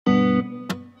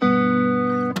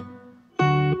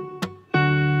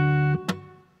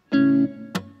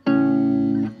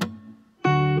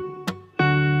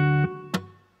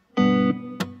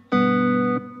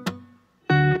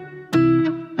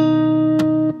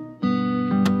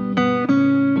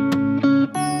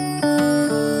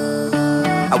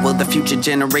the future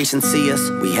generations see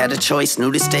us. We had a choice,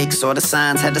 knew the stakes, saw the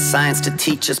signs, had the science to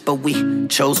teach us, but we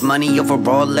chose money over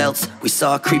all else. We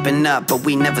saw it creeping up, but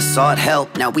we never saw it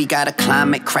help. Now we got a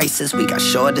climate crisis, we got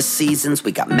shorter seasons,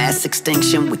 we got mass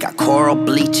extinction, we got coral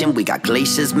bleaching, we got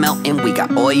glaciers melting, we got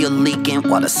oil leaking,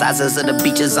 while the sizes of the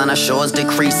beaches on our shores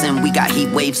decreasing. We got heat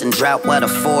waves and drought while the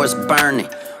forest burning.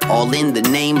 All in the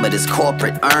name, but it's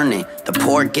corporate earning. The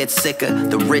poor get sicker,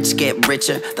 the rich get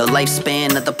richer. The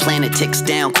lifespan of the planet ticks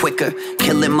down quicker,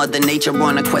 killing Mother Nature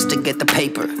on a quest to get the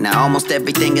paper. Now almost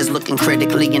everything is looking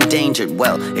critically endangered.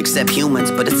 Well, except humans,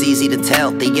 but it's easy to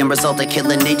tell. The end result of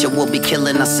killing nature will be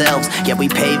killing ourselves. Yeah, we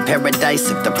pave paradise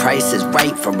if the price is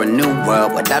right for a new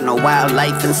world without no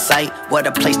wildlife in sight. What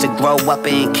a place to grow up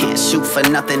in. Can't shoot for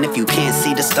nothing if you can't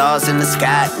see the stars in the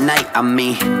sky at night. I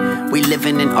mean, we live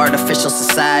in an artificial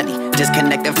society,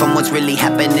 disconnected from what's really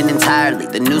happening entirely.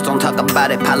 The news don't talk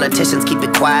about it, politicians keep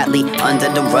it quietly under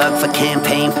the rug for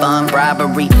campaign fund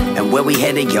bribery. And where we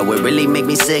headed, yo, it really make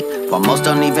me sick. While most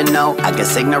don't even know, I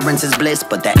guess ignorance is bliss,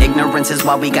 but that ignorance is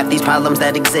why we got these problems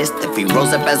that exist. If we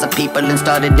rose up as a people and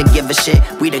started to give a shit,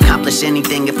 we'd accomplish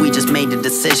anything if we just made a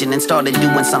decision and started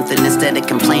doing something instead of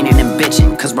complaining and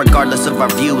bitching. Cause regardless of our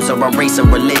views or our race or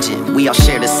religion, we all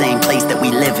share the same place that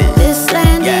we live in. This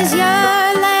land is your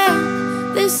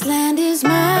land, this land is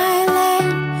my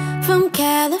land. From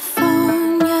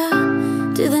California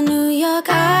to the New York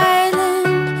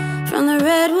Island, from the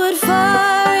redwood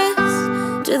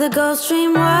forest to the Gulf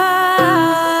Stream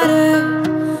water.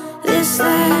 This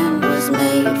land was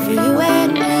made for you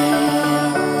and me.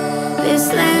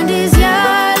 This land is your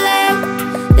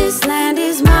land, this land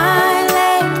is my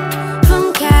land.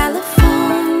 From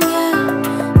California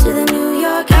to the New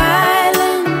York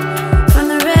Island, from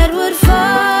the redwood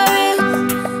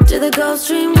forest to the Gulf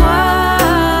Stream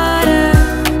water.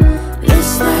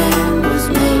 This land was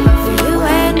made for you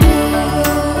and me.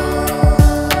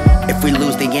 If we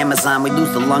lose the Amazon, we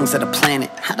lose the lungs of the planet.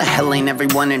 How the hell ain't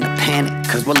everyone in a panic?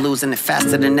 Cause we're losing it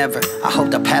faster than ever. I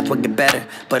hope the path will get better,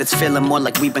 but it's feeling more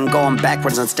like we've been going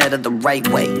backwards instead of the right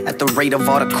way. At the rate of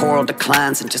all the coral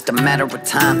declines, in just a matter of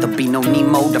time, there'll be no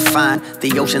Nemo to find.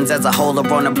 The oceans as a whole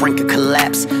are on the brink of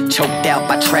collapse, choked out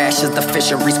by trash as the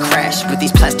fisheries crash, with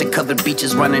these plastic covered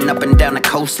beaches running up and down the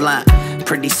coastline.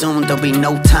 Pretty soon there'll be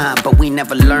no time, but we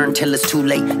never learn till it's too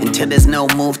late, until there's no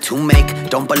move to make.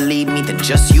 Don't believe me, then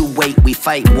just you wait. We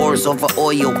fight wars over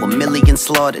oil, a million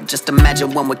slaughtered. Just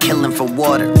imagine when we're killing for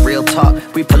water. Real talk,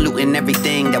 we polluting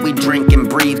everything that we drink and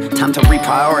breathe. Time to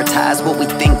reprioritize what we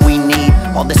think we need.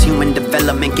 All this human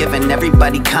development giving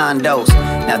everybody condos.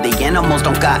 Now the animals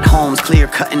don't got homes, clear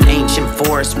cutting ancient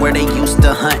forests where they used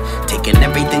to hunt, taking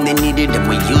everything they needed and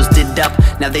we used it up.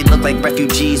 Now they look like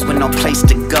refugees with no place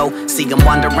to go. See them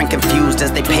wandering confused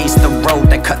as they pace the road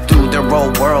that cut through their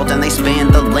old world, and they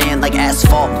span the land like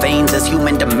asphalt veins as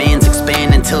human demands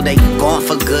expand until they gone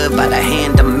for good by the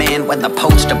hand of man. Whether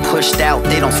poached or pushed out,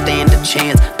 they don't stand a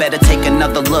chance. Better take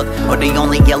another look, or the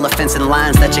only elephants and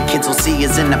lions that your kids will see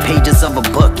is in the pages of a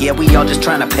book. Yeah, we all just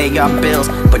trying to pay our bills,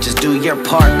 but just do your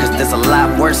part, cause there's a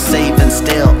lot worth saving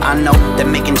still. I know that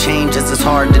making changes is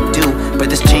hard to do, but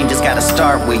this change has gotta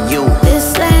start with you.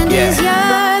 This land is your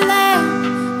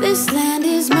land, this land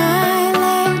is my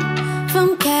land.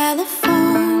 From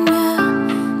California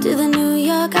to the New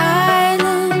York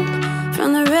Island,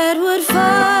 from the redwood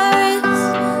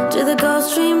forest to the Gulf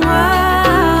Stream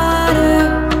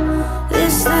water.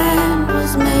 This land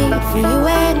was made for you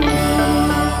and me.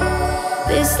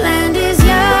 This land is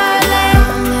your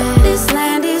land, this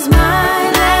land is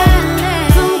my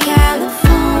land. From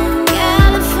California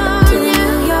to the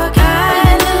New York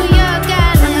Island,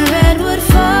 from the redwood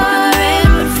forest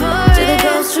to the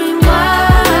Gulf Stream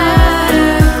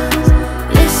water.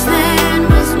 This land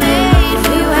was made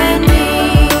for you and me.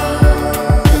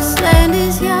 This land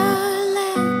is your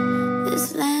land,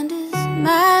 this land is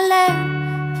my land.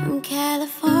 From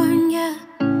California